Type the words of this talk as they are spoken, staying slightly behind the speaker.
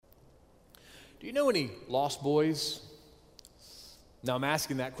Do you know any lost boys? Now, I'm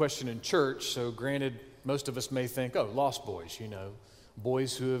asking that question in church, so granted, most of us may think, oh, lost boys,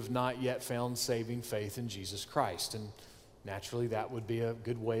 boys who have not yet found saving faith in Jesus Christ. And naturally, that would be a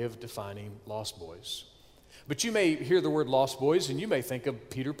good way of defining lost boys. But you may hear the word lost boys, and you may think of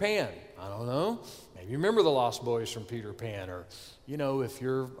Peter Pan. I don't know. Maybe you remember the Lost Boys from Peter Pan. Or, if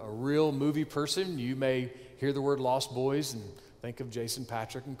you're a real movie person, you may hear the word Lost Boys and think of Jason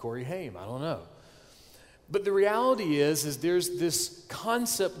Patrick and Corey Haim. I don't know. But the reality is there's this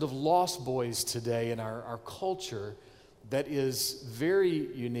concept of lost boys today in our culture that is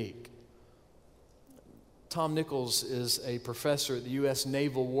very unique. Tom Nichols is a professor at the U.S.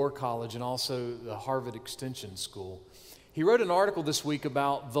 Naval War College and also the Harvard Extension School. He wrote an article this week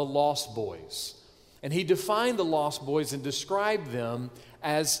about the lost boys. And he defined the lost boys and described them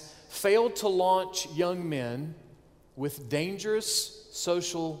as failed to launch young men with dangerous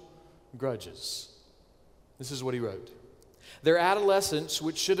social grudges. This is what he wrote. Their adolescence,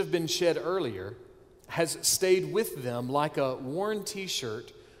 which should have been shed earlier, has stayed with them like a worn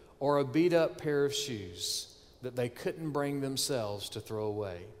t-shirt or a beat-up pair of shoes that they couldn't bring themselves to throw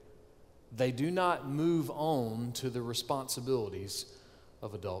away. They do not move on to the responsibilities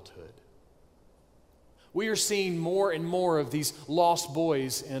of adulthood. We are seeing more and more of these lost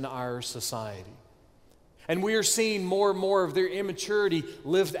boys in our society. And we are seeing more and more of their immaturity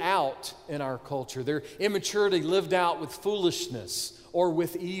lived out in our culture. Their immaturity lived out with foolishness or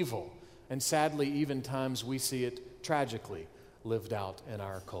with evil. And sadly, even times we see it tragically lived out in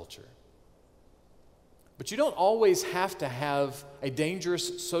our culture. But you don't always have to have a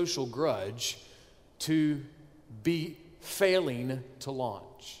dangerous social grudge to be failing to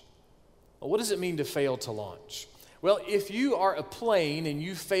launch. Well, what does it mean to fail to launch? Well, if you are a plane and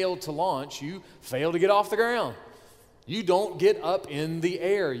you fail to launch, you fail to get off the ground. You don't get up in the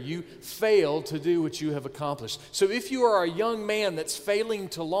air. You fail to do what you have accomplished. So if you are a young man that's failing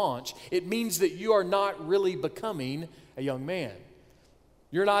to launch, it means that you are not really becoming a young man.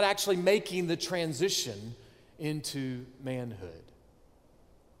 You're not actually making the transition into manhood.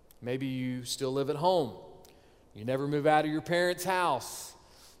 Maybe you still live at home. You never move out of your parents' house.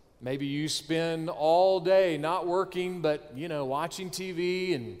 Maybe you spend all day not working, but, watching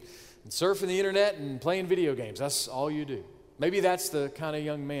TV and surfing the internet and playing video games. That's all you do. Maybe that's the kind of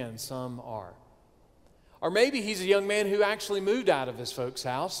young man some are. Or maybe he's a young man who actually moved out of his folks'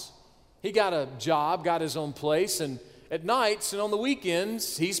 house. He got a job, got his own place, and at nights and on the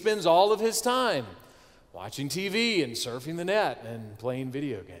weekends, he spends all of his time watching TV and surfing the net and playing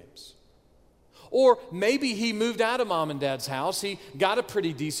video games. Or maybe he moved out of mom and dad's house. He got a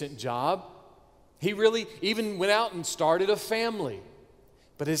pretty decent job. He really even went out and started a family.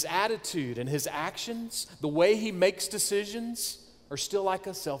 But his attitude and his actions, the way he makes decisions, are still like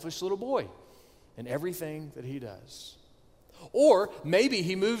a selfish little boy in everything that he does. Or maybe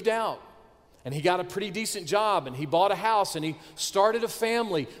he moved out and he got a pretty decent job and he bought a house and he started a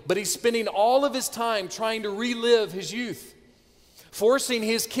family, but he's spending all of his time trying to relive his youth, forcing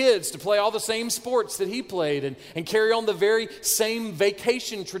his kids to play all the same sports that he played and carry on the very same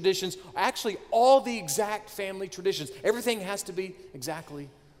vacation traditions, actually all the exact family traditions. Everything has to be exactly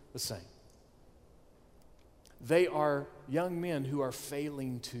the same. They are young men who are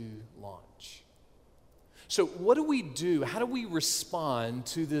failing to launch. So what do we do? How do we respond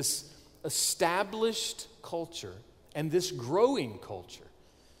to this established culture and this growing culture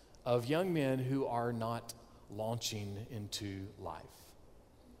of young men who are not launching into life?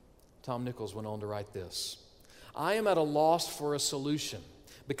 Tom Nichols went on to write this: I am at a loss for a solution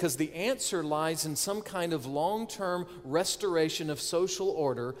because the answer lies in some kind of long-term restoration of social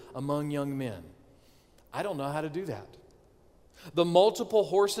order among young men. I don't know how to do that. The multiple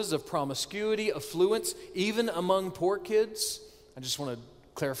horses of promiscuity, affluence, even among poor kids. I just want to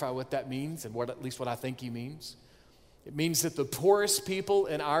clarify what that means and at least what I think he means. It means that the poorest people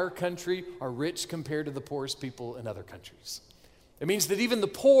in our country are rich compared to the poorest people in other countries. It means that even the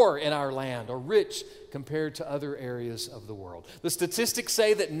poor in our land are rich compared to other areas of the world. The statistics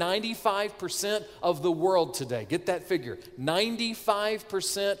say that 95% of the world today, get that figure,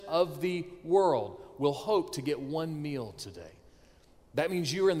 95% of the world will hope to get one meal today. That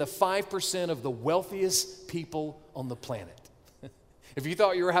means you are in the 5% of the wealthiest people on the planet. If you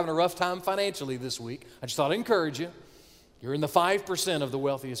thought you were having a rough time financially this week, I just thought I'd encourage you. You're in the 5% of the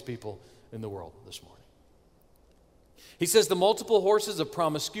wealthiest people in the world this morning. He says the multiple horses of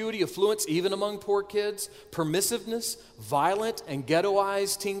promiscuity, affluence, even among poor kids, permissiveness, violent and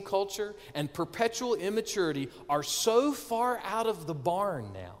ghettoized teen culture, and perpetual immaturity are so far out of the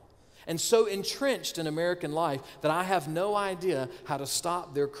barn now and so entrenched in American life that I have no idea how to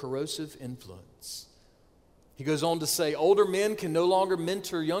stop their corrosive influence. He goes on to say, older men can no longer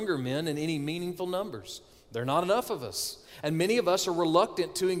mentor younger men in any meaningful numbers. There are not enough of us, and many of us are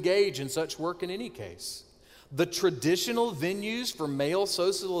reluctant to engage in such work in any case. The traditional venues for male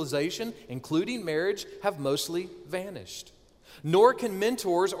socialization, including marriage, have mostly vanished. Nor can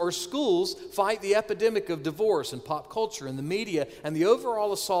mentors or schools fight the epidemic of divorce and pop culture and the media and the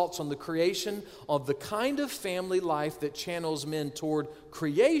overall assaults on the creation of the kind of family life that channels men toward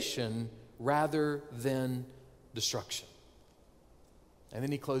creation rather than destruction. And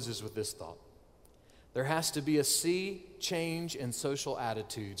then he closes with this thought. There has to be a sea change in social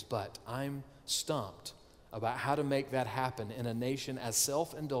attitudes, but I'm stumped about how to make that happen in a nation as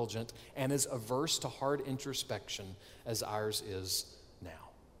self-indulgent and as averse to hard introspection as ours is now.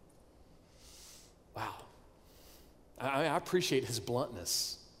 Wow. I appreciate his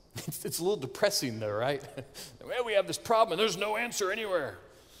bluntness. It's a little depressing though, right? Well, we have this problem and there's no answer anywhere.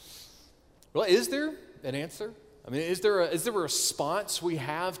 Well, is there an answer? I mean, is there a response we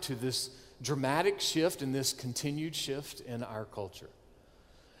have to this dramatic shift and this continued shift in our culture?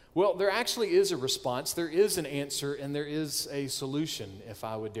 Well, there actually is a response, there is an answer, and there is a solution, if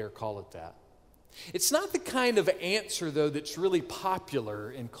I would dare call it that. It's not the kind of answer, though, that's really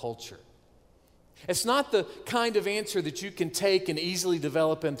popular in culture. It's not the kind of answer that you can take and easily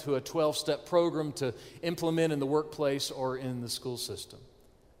develop into a 12-step program to implement in the workplace or in the school system.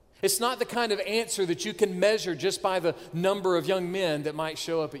 It's not the kind of answer that you can measure just by the number of young men that might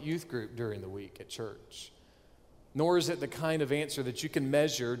show up at youth group during the week at church. Nor is it the kind of answer that you can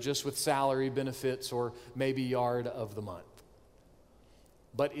measure just with salary, benefits, or maybe yard of the month.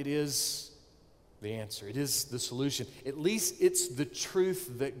 But it is the answer. It is the solution. At least it's the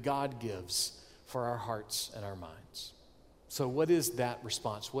truth that God gives for our hearts and our minds. So what is that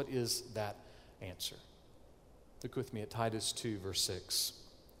response? What is that answer? Look with me at Titus 2, verse 6.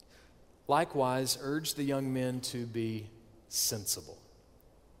 Likewise, urge the young men to be sensible.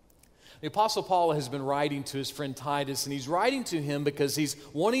 The Apostle Paul has been writing to his friend Titus, and he's writing to him because he's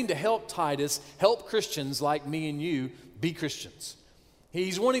wanting to help Titus help Christians like me and you be Christians.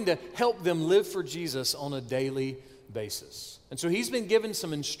 He's wanting to help them live for Jesus on a daily basis. And so he's been given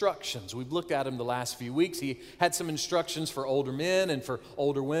some instructions. We've looked at them the last few weeks. He had some instructions for older men and for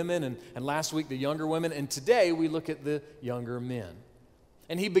older women, and last week the younger women, and today we look at the younger men.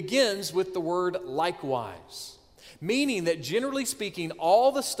 And he begins with the word likewise. Meaning that generally speaking,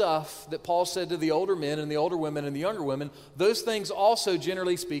 all the stuff that Paul said to the older men and the older women and the younger women, those things also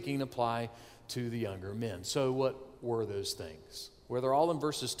generally speaking apply to the younger men. So what were those things? Well, they're all in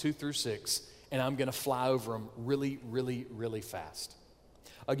verses 2 through 6, and I'm going to fly over them really, really, really fast.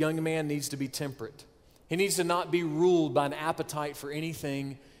 A young man needs to be temperate. He needs to not be ruled by an appetite for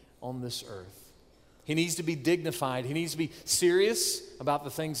anything on this earth. He needs to be dignified. He needs to be serious about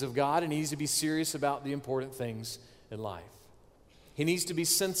the things of God, and he needs to be serious about the important things in life. He needs to be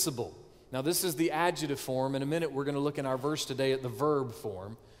sensible. Now, this is the adjective form. In a minute, we're going to look in our verse today at the verb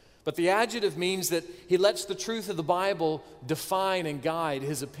form. But the adjective means that he lets the truth of the Bible define and guide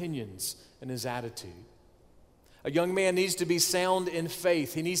his opinions and his attitude. A young man needs to be sound in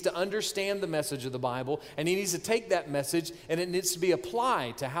faith. He needs to understand the message of the Bible, and he needs to take that message, and it needs to be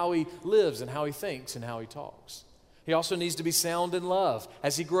applied to how he lives and how he thinks and how he talks. He also needs to be sound in love.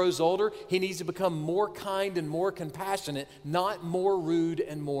 As he grows older, he needs to become more kind and more compassionate, not more rude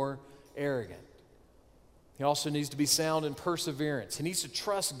and more arrogant. He also needs to be sound in perseverance. He needs to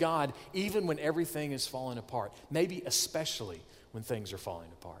trust God even when everything is falling apart, maybe especially when things are falling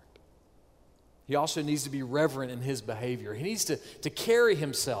apart. He also needs to be reverent in his behavior. He needs to carry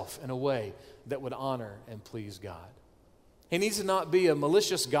himself in a way that would honor and please God. He needs to not be a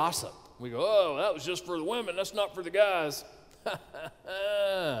malicious gossip. We go, oh, that was just for the women, that's not for the guys.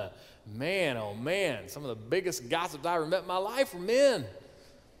 Man, oh man, some of the biggest gossips I ever met in my life were men.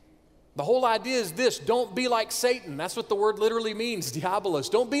 The whole idea is this: don't be like Satan. That's what the word literally means, diabolos.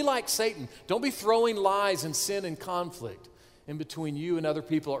 Don't be like Satan. Don't be throwing lies and sin and conflict in between you and other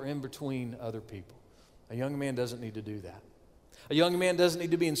people or in between other people. A young man doesn't need to do that. A young man doesn't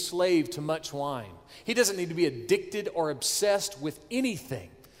need to be enslaved to much wine. He doesn't need to be addicted or obsessed with anything.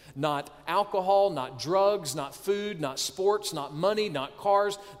 Not alcohol, not drugs, not food, not sports, not money, not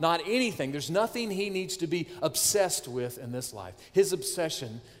cars, not anything. There's nothing he needs to be obsessed with in this life. His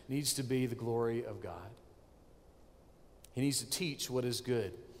obsession needs to be the glory of God. He needs to teach what is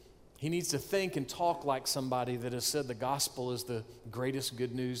good. He needs to think and talk like somebody that has said the gospel is the greatest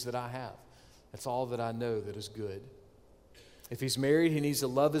good news that I have. That's all that I know that is good. If he's married, he needs to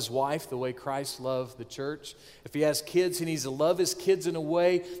love his wife the way Christ loved the church. If he has kids, he needs to love his kids in a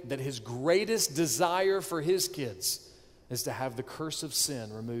way that his greatest desire for his kids is to have the curse of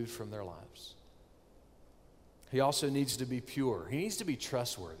sin removed from their lives. He also needs to be pure. He needs to be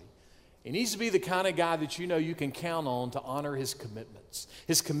trustworthy. He needs to be the kind of guy that you know you can count on to honor his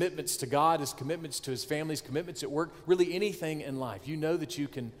commitments to God, his commitments to his family, his commitments at work, really anything in life. You know that you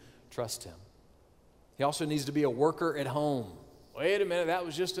can trust him. He also needs to be a worker at home. Wait a minute, that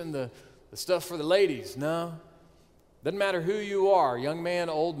was just in the stuff for the ladies. No. Doesn't matter who you are, young man,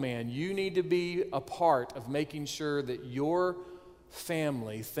 old man, you need to be a part of making sure that your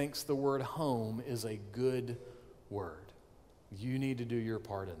family thinks the word home is a good word. You need to do your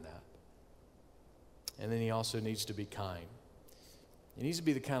part in that. And then he also needs to be kind. He needs to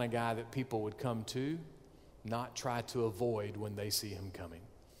be the kind of guy that people would come to, not try to avoid when they see him coming.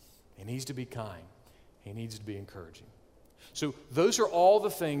 He needs to be kind. He needs to be encouraging. So those are all the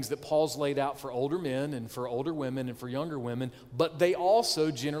things that Paul's laid out for older men and for older women and for younger women, but they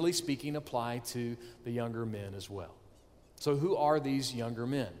also, generally speaking, apply to the younger men as well. So who are these younger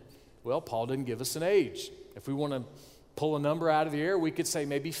men? Well, Paul didn't give us an age. If we want to pull a number out of the air, we could say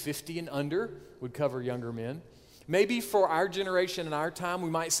maybe 50 and under would cover younger men. Maybe for our generation and our time, we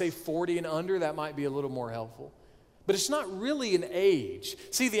might say 40 and under. That might be a little more helpful. But it's not really an age.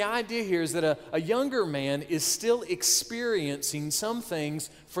 See, the idea here is that a younger man is still experiencing some things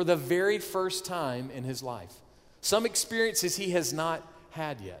for the very first time in his life. Some experiences he has not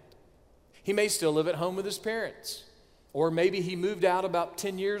had yet. He may still live at home with his parents. Or maybe he moved out about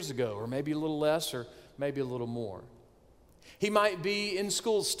 10 years ago, or maybe a little less, or maybe a little more. He might be in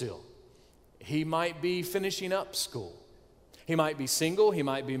school still. He might be finishing up school. He might be single. He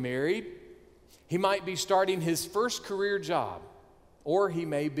might be married. He might be starting his first career job, or he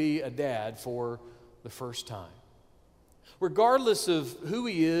may be a dad for the first time. Regardless of who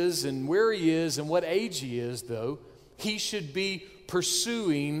he is and where he is and what age he is, though, he should be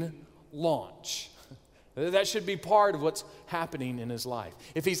pursuing launch. That should be part of what's happening in his life.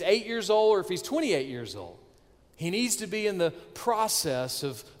 If he's 8 years old or if he's 28 years old, he needs to be in the process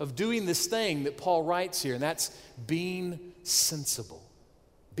of doing this thing that Paul writes here, and that's being sensible.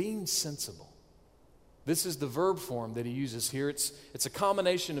 Being sensible. This is the verb form that he uses here. It's a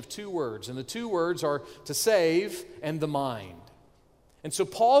combination of two words, and the two words are to save and the mind. And so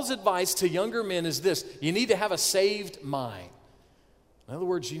Paul's advice to younger men is this: you need to have a saved mind. In other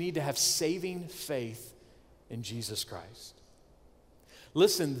words, you need to have saving faith in Jesus Christ.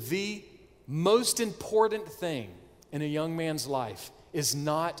 Listen, the most important thing in a young man's life is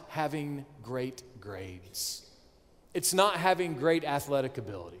not having great grades. It's not having great athletic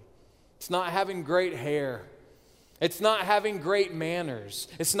ability. It's not having great hair. It's not having great manners.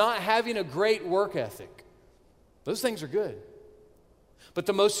 It's not having a great work ethic. Those things are good. But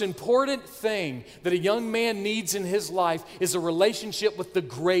the most important thing that a young man needs in his life is a relationship with the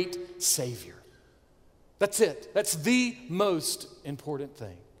great Savior. That's it. That's the most important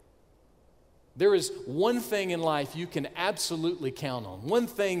thing. There is one thing in life you can absolutely count on. One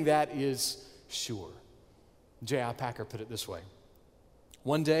thing that is sure. J.I. Packer put it this way: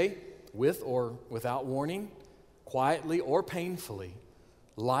 one day, with or without warning, quietly or painfully,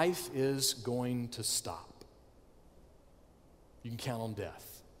 life is going to stop. You can count on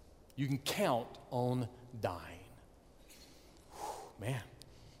death. You can count on dying. Whew, man,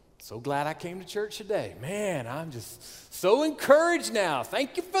 so glad I came to church today. Man, I'm just so encouraged now.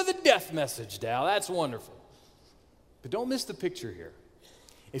 Thank you for the death message, Dal. That's wonderful. But don't miss the picture here.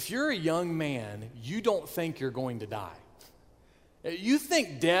 If you're a young man, you don't think you're going to die. You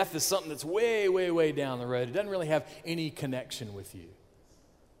think death is something that's way, way, way down the road. It doesn't really have any connection with you.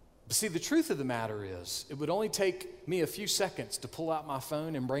 But see, the truth of the matter is, it would only take me a few seconds to pull out my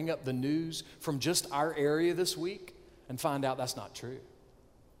phone and bring up the news from just our area this week and find out that's not true.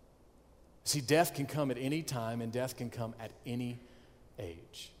 See, death can come at any time, and death can come at any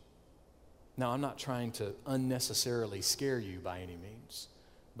age. Now, I'm not trying to unnecessarily scare you by any means,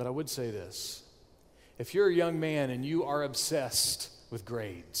 but I would say this. If you're a young man and you are obsessed with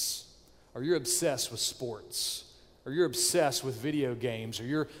grades, or you're obsessed with sports, or you're obsessed with video games, or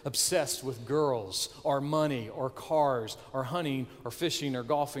you're obsessed with girls, or money, or cars, or hunting, or fishing, or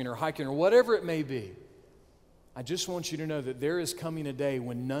golfing, or hiking, or whatever it may be, I just want you to know that there is coming a day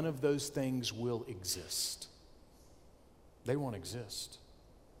when none of those things will exist. They won't exist.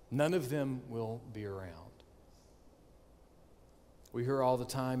 None of them will be around. We hear all the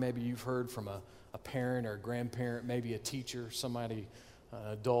time, maybe you've heard from a parent or a grandparent, maybe a teacher, somebody,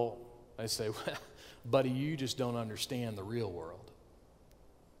 an adult, they say, well, buddy, you just don't understand the real world.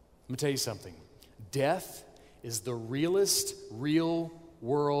 Let me tell you something. Death is the realest real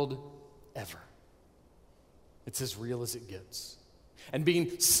world ever. It's as real as it gets. And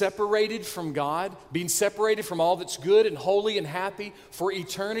being separated from God, being separated from all that's good and holy and happy for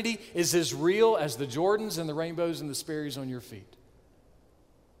eternity is as real as the Jordans and the rainbows and the Sperry's on your feet.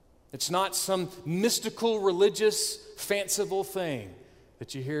 It's not some mystical, religious, fanciful thing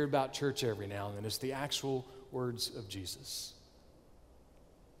that you hear about church every now and then. It's the actual words of Jesus.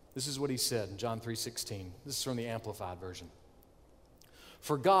 This is what he said in John 3:16. This is from the Amplified Version.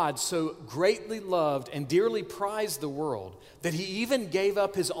 For God so greatly loved and dearly prized the world that he even gave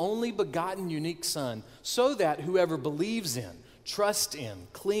up his only begotten unique Son, so that whoever believes in, trusts in,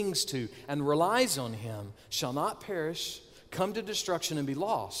 clings to, and relies on him shall not perish, come to destruction, and be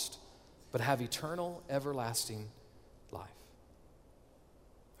lost, but have eternal, everlasting life.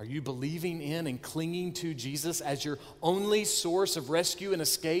 Are you believing in and clinging to Jesus as your only source of rescue and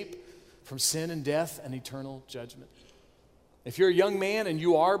escape from sin and death and eternal judgment? If you're a young man and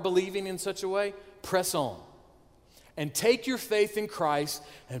you are believing in such a way, press on and take your faith in Christ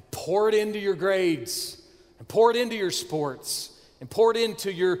and pour it into your grades and pour it into your sports and pour it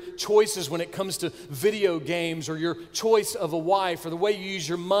into your choices when it comes to video games or your choice of a wife or the way you use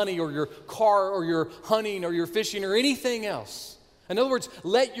your money or your car or your hunting or your fishing or anything else. In other words,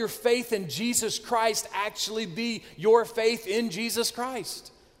 let your faith in Jesus Christ actually be your faith in Jesus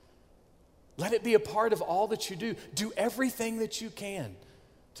Christ. Let it be a part of all that you do. Do everything that you can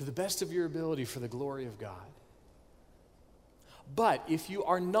to the best of your ability for the glory of God. But if you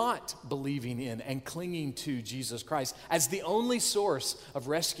are not believing in and clinging to Jesus Christ as the only source of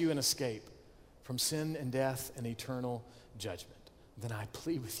rescue and escape from sin and death and eternal judgment, then I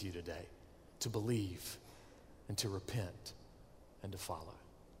plead with you today to believe and to repent and to follow.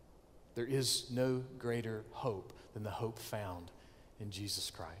 There is no greater hope than the hope found in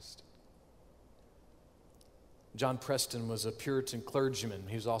Jesus Christ. John Preston was a Puritan clergyman.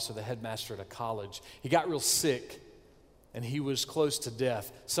 He was also the headmaster at a college. He got real sick, and he was close to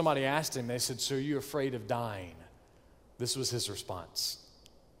death. Somebody asked him, they said, "So are you afraid of dying?" This was his response.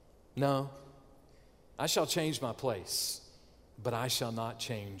 "No, I shall change my place, but I shall not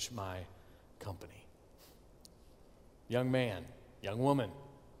change my company." Young man, young woman,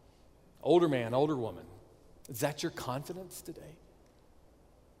 older man, older woman, is that your confidence today?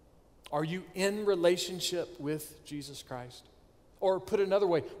 Are you in relationship with Jesus Christ? Or put another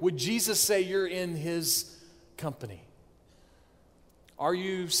way, would Jesus say you're in his company? Are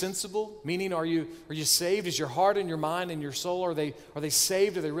you sensible? Meaning, are you saved? Is your heart and your mind and your soul, are they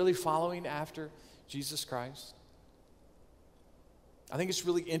saved? Are they really following after Jesus Christ? I think it's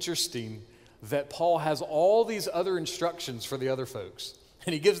really interesting that Paul has all these other instructions for the other folks.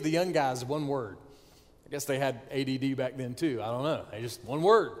 And he gives the young guys one word. I guess they had ADD back then too. I don't know. They just one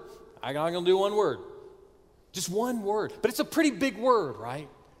word. I'm going to do one word. Just one word. But it's a pretty big word, right?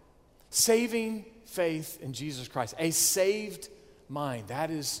 Saving faith in Jesus Christ. A saved mind. That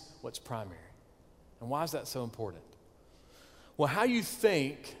is what's primary. And why is that so important? Well, how you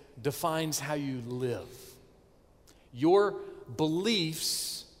think defines how you live. Your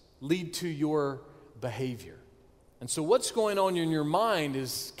beliefs lead to your behavior. And so what's going on in your mind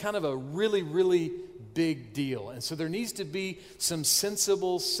is kind of a really, really big deal. And so there needs to be some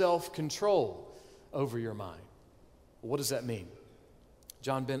sensible self-control over your mind. What does that mean?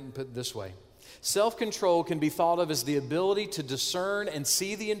 John Benton put it this way. Self-control can be thought of as the ability to discern and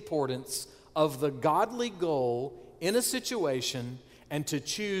see the importance of the godly goal in a situation and to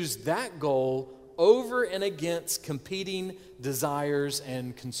choose that goal over and against competing desires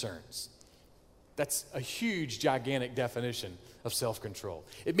and concerns. That's a huge, gigantic definition of self-control.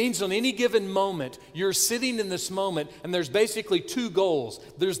 It means on any given moment, you're sitting in this moment, and there's basically two goals.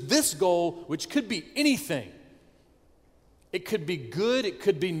 There's this goal, which could be anything. It could be good, it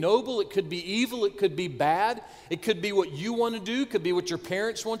could be noble, it could be evil, it could be bad. It could be what you want to do, it could be what your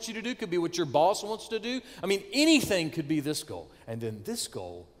parents want you to do, it could be what your boss wants to do. I mean, anything could be this goal. And then this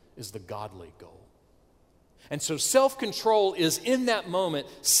goal is the godly goal. And so self-control is in that moment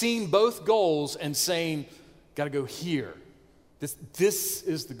seeing both goals and saying, got to go here. This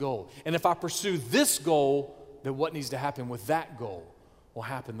is the goal. And if I pursue this goal, then what needs to happen with that goal will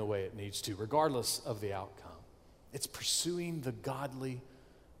happen the way it needs to, regardless of the outcome. It's pursuing the godly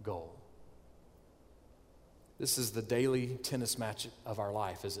goal. This is the daily tennis match of our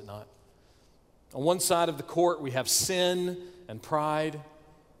life, is it not? On one side of the court, we have sin and pride.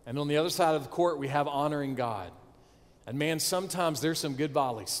 And on the other side of the court, we have honoring God. And man, sometimes there's some good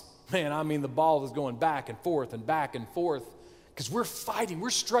volleys. Man, I mean, the ball is going back and forth because we're fighting, we're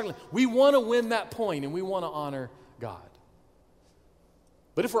struggling. We want to win that point and we want to honor God.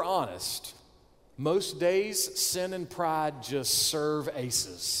 But if we're honest, Most days, sin and pride just serve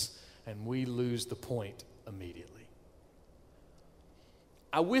aces, and we lose the point immediately.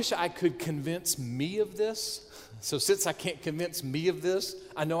 I wish I could convince me of this. So since I can't convince me of this,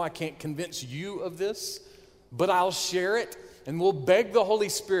 I know I can't convince you of this, but I'll share it, and we'll beg the Holy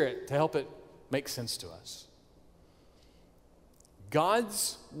Spirit to help it make sense to us.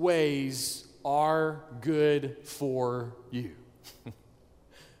 God's ways are good for you.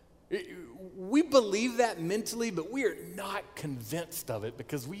 We believe that mentally, but we are not convinced of it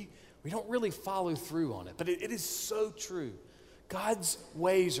because we don't really follow through on it. But it is so true. God's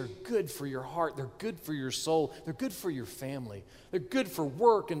ways are good for your heart. They're good for your soul. They're good for your family. They're good for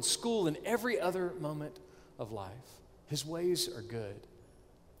work and school and every other moment of life. His ways are good.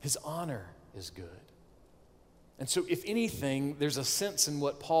 His honor is good. And so if anything, there's a sense in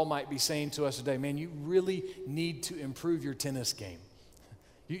what Paul might be saying to us today. Man, you really need to improve your tennis game.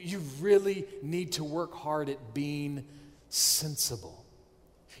 You really need to work hard at being sensible.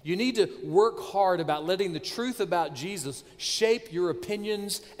 You need to work hard about letting the truth about Jesus shape your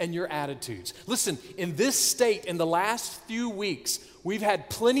opinions and your attitudes. Listen, in this state, in the last few weeks, we've had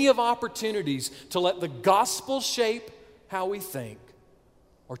plenty of opportunities to let the gospel shape how we think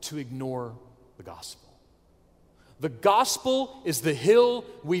or to ignore the gospel. The gospel is the hill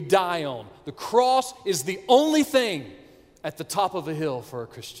we die on. The cross is the only thing at the top of a hill for a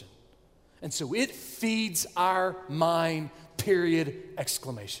Christian. And so it feeds our mind, period,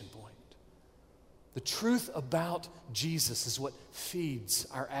 exclamation point. The truth about Jesus is what feeds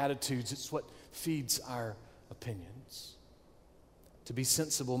our attitudes. It's what feeds our opinions. To be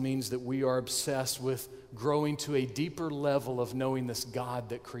sensible means that we are obsessed with growing to a deeper level of knowing this God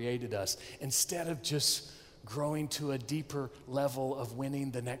that created us, instead of just growing to a deeper level of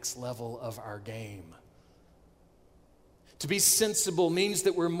winning the next level of our game. To be sensible means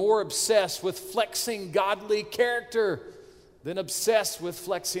that we're more obsessed with flexing godly character than obsessed with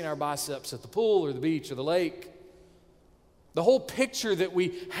flexing our biceps at the pool or the beach or the lake. The whole picture that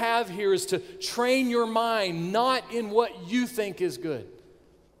we have here is to train your mind not in what you think is good,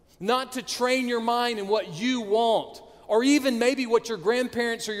 not to train your mind in what you want, or even maybe what your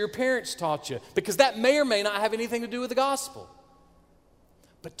grandparents or your parents taught you, because that may or may not have anything to do with the gospel.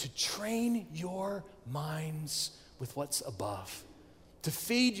 But to train your minds with what's above, to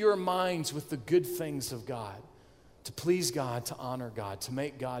feed your minds with the good things of God, to please God, to honor God, to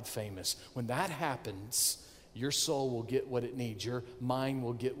make God famous. When that happens, your soul will get what it needs. Your mind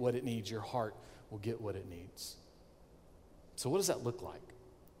will get what it needs. Your heart will get what it needs. So what does that look like?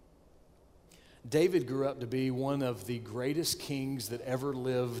 David grew up to be one of the greatest kings that ever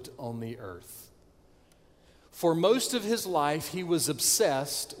lived on the earth. For most of his life, he was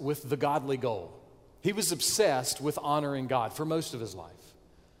obsessed with the godly goal. He was obsessed with honoring God for most of his life.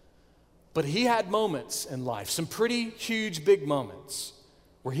 But he had moments in life, some pretty huge, big moments,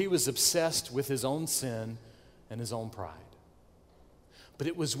 where he was obsessed with his own sin and his own pride. But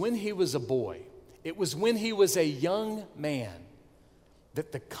it was when he was a boy, it was when he was a young man,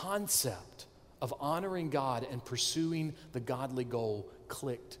 that the concept of honoring God and pursuing the godly goal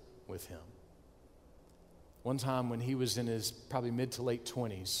clicked with him. One time when he was in his probably mid to late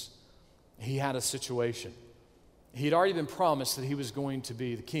 20s, he had a situation. He had already been promised that he was going to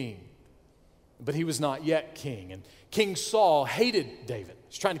be the king, but he was not yet king. And King Saul hated David. He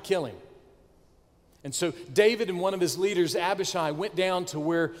was trying to kill him. And so David and one of his leaders, Abishai, went down to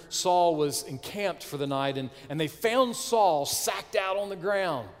where Saul was encamped for the night, and they found Saul sacked out on the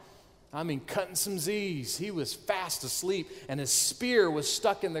ground. I mean, cutting some Z's. He was fast asleep, and his spear was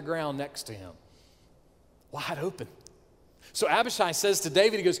stuck in the ground next to him, wide open. So Abishai says to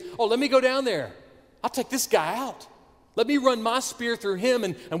David, he goes, "Oh, let me go down there. I'll take this guy out. Let me run my spear through him,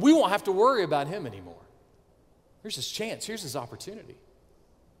 and we won't have to worry about him anymore." Here's his chance. Here's his opportunity.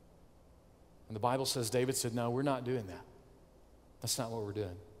 And the Bible says David said, "No, we're not doing that. That's not what we're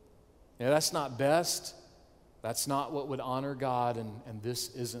doing. Yeah, that's not best. That's not what would honor God, and this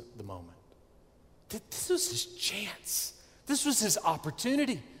isn't the moment." This was his chance. This was his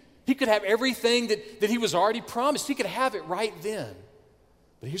opportunity. He could have everything that he was already promised. He could have it right then.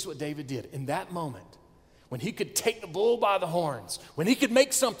 But here's what David did. In that moment, when he could take the bull by the horns, when he could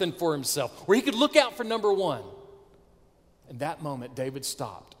make something for himself, where he could look out for number one, in that moment, David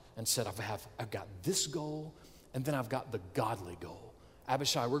stopped and said, I've got this goal, and then I've got the godly goal.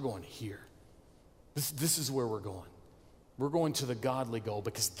 Abishai, we're going here. This is where we're going. We're going to the godly goal,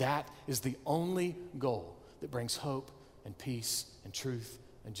 because that is the only goal that brings hope and peace and truth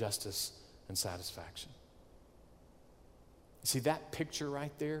and justice and satisfaction. You see, that picture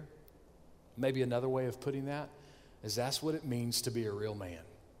right there, maybe another way of putting that is that's what it means to be a real man.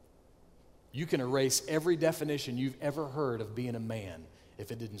 You can erase every definition you've ever heard of being a man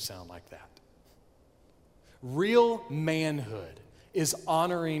if it didn't sound like that. Real manhood is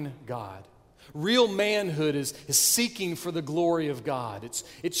honoring God. Real manhood is seeking for the glory of God.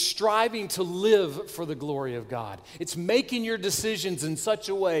 It's striving to live for the glory of God. It's making your decisions in such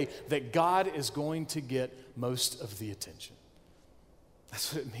a way that God is going to get most of the attention.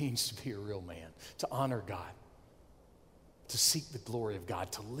 That's what it means to be a real man, to honor God, to seek the glory of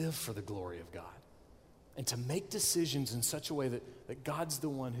God, to live for the glory of God, and to make decisions in such a way that God's the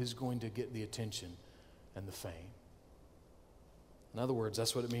one who's going to get the attention and the fame. In other words,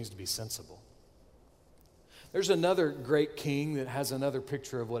 that's what it means to be sensible. There's another great king that has another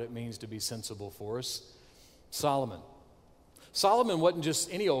picture of what it means to be sensible for us, Solomon. Solomon wasn't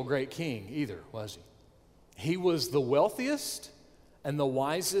just any old great king either, was he? He was the wealthiest and the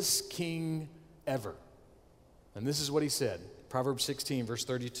wisest king ever. And this is what he said, Proverbs 16, verse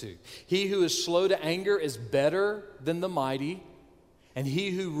 32. He who is slow to anger is better than the mighty, and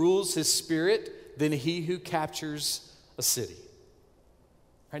he who rules his spirit than he who captures a city.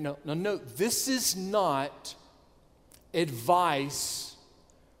 Right, now, note, this is not advice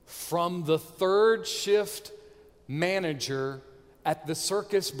from the third shift manager at the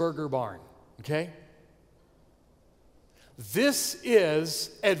Circus Burger Barn, okay? This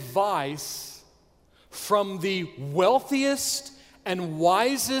is advice from the wealthiest and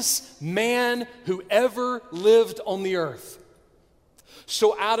wisest man who ever lived on the earth.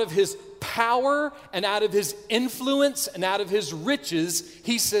 So out of his power and out of his influence and out of his riches,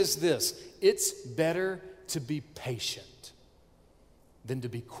 he says this: it's better to be patient than to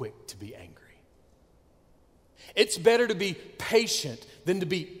be quick to be angry. It's better to be patient than to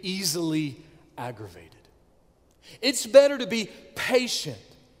be easily aggravated. It's better to be patient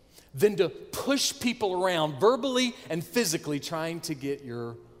than to push people around verbally and physically trying to get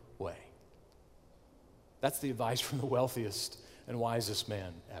your way. That's the advice from the wealthiest and wisest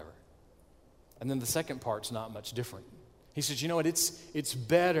man ever. And then the second part's not much different. He says, you know what, it's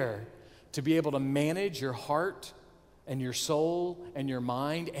better to be able to manage your heart and your soul and your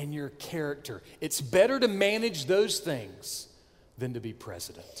mind and your character. It's better to manage those things than to be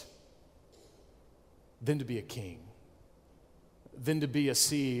president, than to be a king, than to be a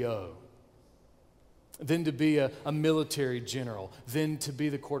CEO, than to be a military general, than to be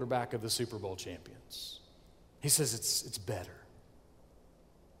the quarterback of the Super Bowl champions. He says it's better.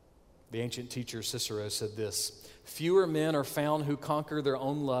 The ancient teacher Cicero said this: fewer men are found who conquer their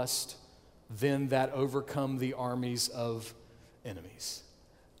own lust than that overcome the armies of enemies.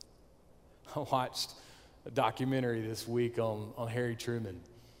 I watched a documentary this week on Harry Truman.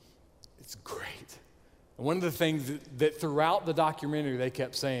 It's great. And one of the things that throughout the documentary they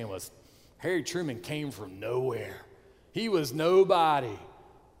kept saying was, Harry Truman came from nowhere. He was nobody.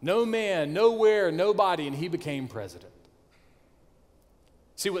 No man, nowhere, nobody, and he became president.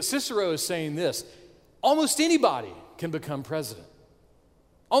 See, what Cicero is saying this: almost anybody can become president.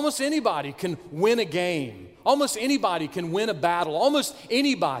 Almost anybody can win a game. Almost anybody can win a battle. Almost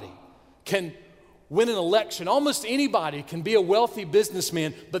anybody can win an election. Almost anybody can be a wealthy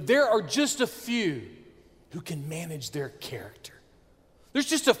businessman, but there are just a few who can manage their character. There's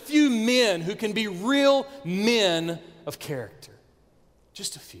just a few men who can be real men of character.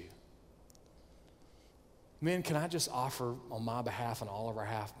 Just a few. Men, can I just offer on my behalf and all of our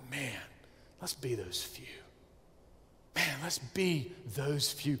behalf, man, let's be those few. Man, let's be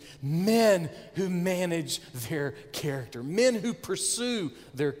those few. Men who manage their character. Men who pursue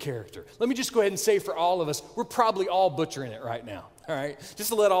their character. Let me just go ahead and say for all of us, we're probably all butchering it right now, all right? Just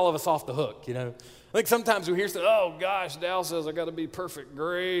to let all of us off the hook, you know. I think sometimes we hear stuff, oh gosh, Dal says I got to be perfect.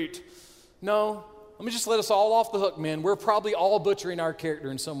 Great. No, let me just let us all off the hook, man. We're probably all butchering our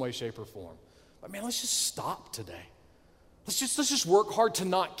character in some way, shape, or form. But man, let's just stop today. Let's just work hard to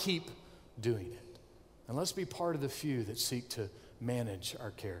not keep doing it. And let's be part of the few that seek to manage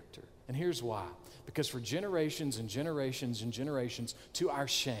our character. And here's why. Because for generations and generations and generations, to our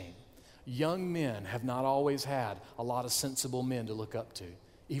shame, young men have not always had a lot of sensible men to look up to,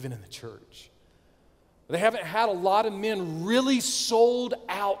 even in the church. They haven't had a lot of men really sold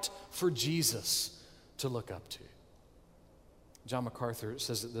out for Jesus to look up to. John MacArthur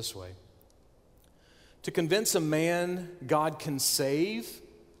says it this way: to convince a man God can save,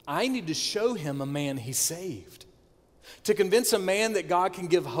 I need to show him a man he saved. To convince a man that God can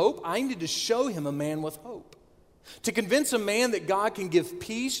give hope, I need to show him a man with hope. To convince a man that God can give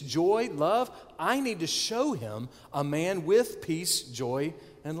peace, joy, love, I need to show him a man with peace, joy,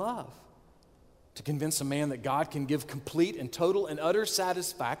 and love. To convince a man that God can give complete and total and utter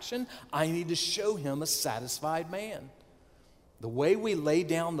satisfaction, I need to show him a satisfied man. The way we lay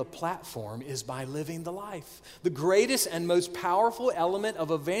down the platform is by living the life. The greatest and most powerful element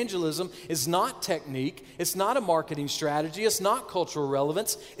of evangelism is not technique, it's not a marketing strategy, it's not cultural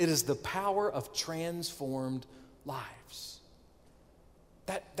relevance, it is the power of transformed lives.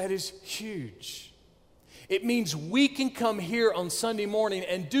 That is huge. It means we can come here on Sunday morning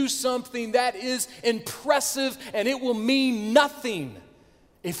and do something that is impressive, and it will mean nothing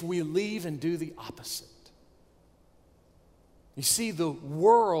if we leave and do the opposite. You see, the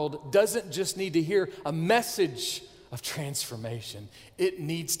world doesn't just need to hear a message of transformation. It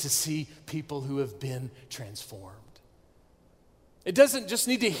needs to see people who have been transformed. It doesn't just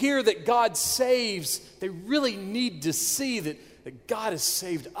need to hear that God saves. They really need to see that God has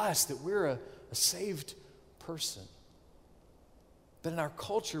saved us, that we're a saved person. But in our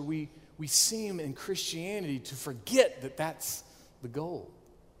culture, we seem in Christianity to forget that that's the goal.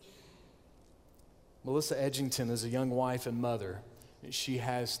 Melissa Edgington is a young wife and mother. She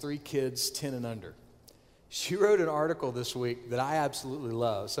has 3 kids, 10 and under. She wrote an article this week that I absolutely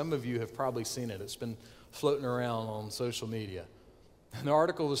love. Some of you have probably seen it. It's been floating around on social media. And the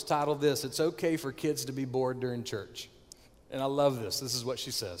article was titled this: "It's okay for kids to be bored during church." And I love this. This is what she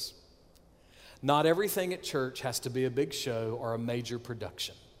says. "Not everything at church has to be a big show or a major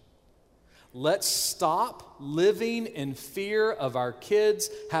production. Let's stop living in fear of our kids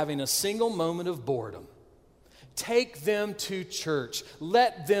having a single moment of boredom. Take them to church.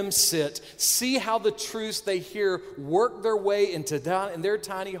 Let them sit. See how the truths they hear work their way into in their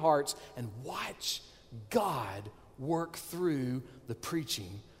tiny hearts, and watch God work through the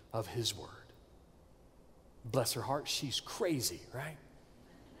preaching of His Word." Bless her heart, she's crazy, right?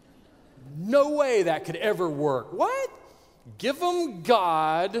 No way that could ever work. What? Give them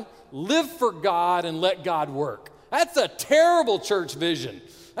God, live for God, and let God work. That's a terrible church vision.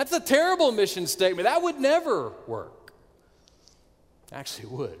 That's a terrible mission statement. That would never work. Actually,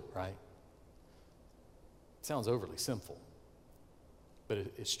 it would, right? It sounds overly simple, but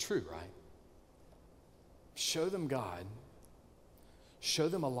it's true, right? Show them God. Show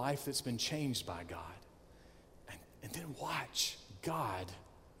them a life that's been changed by God. And then watch God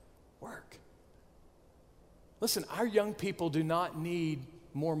work. Listen, our young people do not need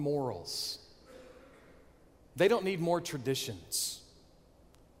more morals. They don't need more traditions.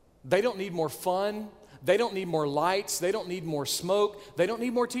 They don't need more fun. They don't need more lights. They don't need more smoke. They don't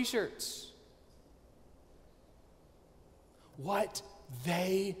need more t-shirts. What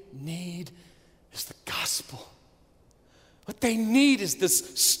they need is the gospel. What they need is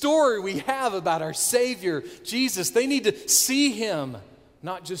this story we have about our Savior, Jesus. They need to see Him,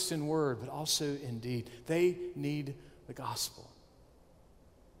 not just in word, but also in deed. They need the gospel.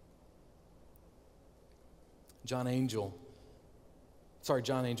 John Angel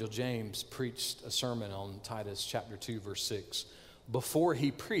James preached a sermon on Titus chapter 2, verse 6. Before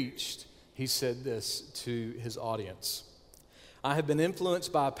he preached, he said this to his audience: "I have been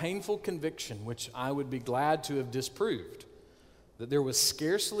influenced by a painful conviction, which I would be glad to have disproved, that there was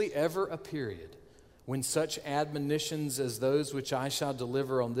scarcely ever a period when such admonitions as those which I shall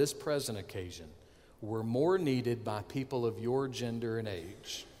deliver on this present occasion were more needed by people of your gender and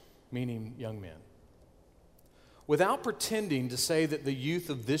age," meaning young men. "Without pretending to say that the youth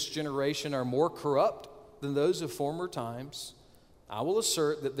of this generation are more corrupt than those of former times, I will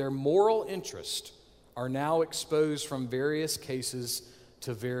assert that their moral interests are now exposed from various cases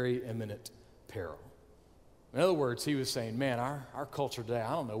to very imminent peril." In other words, he was saying, man, our culture today,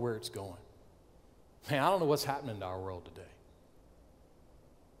 I don't know where it's going. Man, I don't know what's happening to our world today.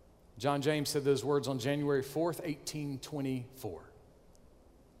 John James said those words on January 4th, 1824.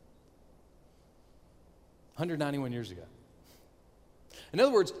 191 years ago. In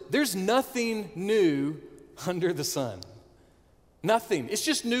other words, there's nothing new under the sun. Nothing. It's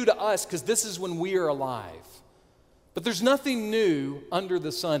just new to us because this is when we are alive. But there's nothing new under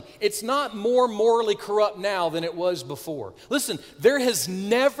the sun. It's not more morally corrupt now than it was before. Listen, there has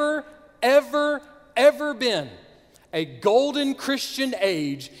never, ever been a golden Christian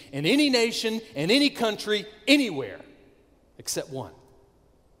age in any nation, in any country, anywhere, except one.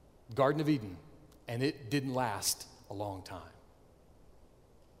 Garden of Eden. And it didn't last a long time.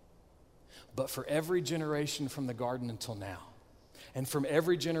 But for every generation from the garden until now, and from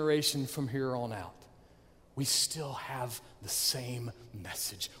every generation from here on out, we still have the same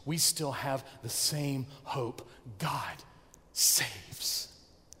message. We still have the same hope. God saves.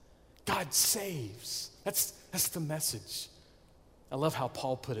 God saves. That's the message. I love how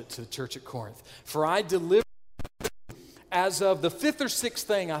Paul put it to the church at Corinth. "For I delivered as of the 5th or 6th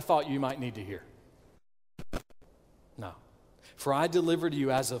thing I thought you might need to hear." No. "For I delivered to you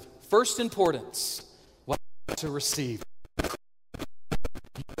as of first importance what to receive.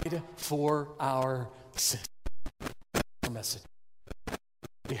 for our sins. Our message.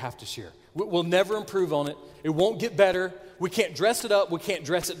 We have to share. We'll never improve on it. It won't get better. We can't dress it up. We can't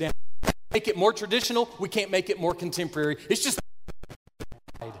dress it down. Make it more traditional. We can't make it more contemporary. It's just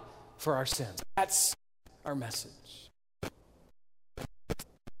for our sins. That's our message.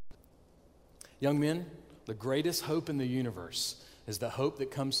 Young men, the greatest hope in the universe is the hope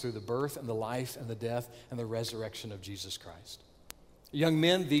that comes through the birth and the life and the death and the resurrection of Jesus Christ. Young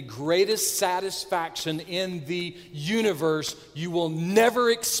men, the greatest satisfaction in the universe you will never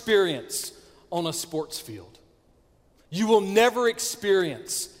experience on a sports field. You will never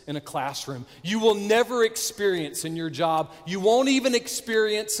experience in a classroom. You will never experience in your job. You won't even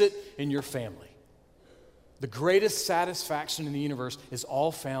experience it in your family. The greatest satisfaction in the universe is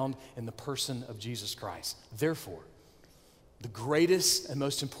all found in the person of Jesus Christ. Therefore, the greatest and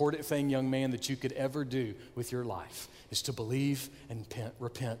most important thing, young man, that you could ever do with your life is to believe and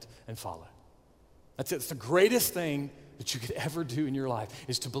repent and follow. That's it. It's the greatest thing that you could ever do in your life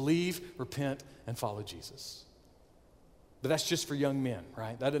is to believe, repent, and follow Jesus. But that's just for young men,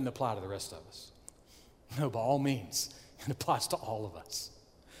 right? That doesn't apply to the rest of us. No, by all means, it applies to all of us.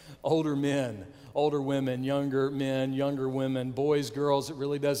 Older men, older women, younger men, younger women, boys, girls, it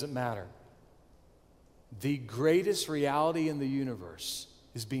really doesn't matter. The greatest reality in the universe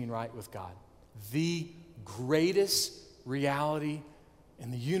is being right with God. The greatest reality in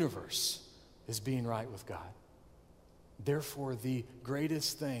the universe is being right with God. Therefore, the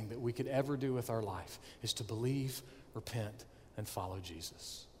greatest thing that we could ever do with our life is to believe, repent, and follow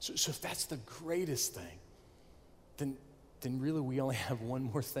Jesus. So if that's the greatest thing, then really we only have one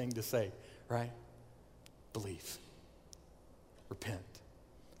more thing to say, right? Believe, repent,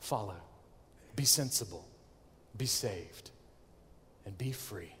 follow, be sensible, be saved, and be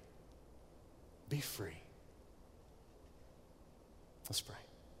free. Be free. Let's pray.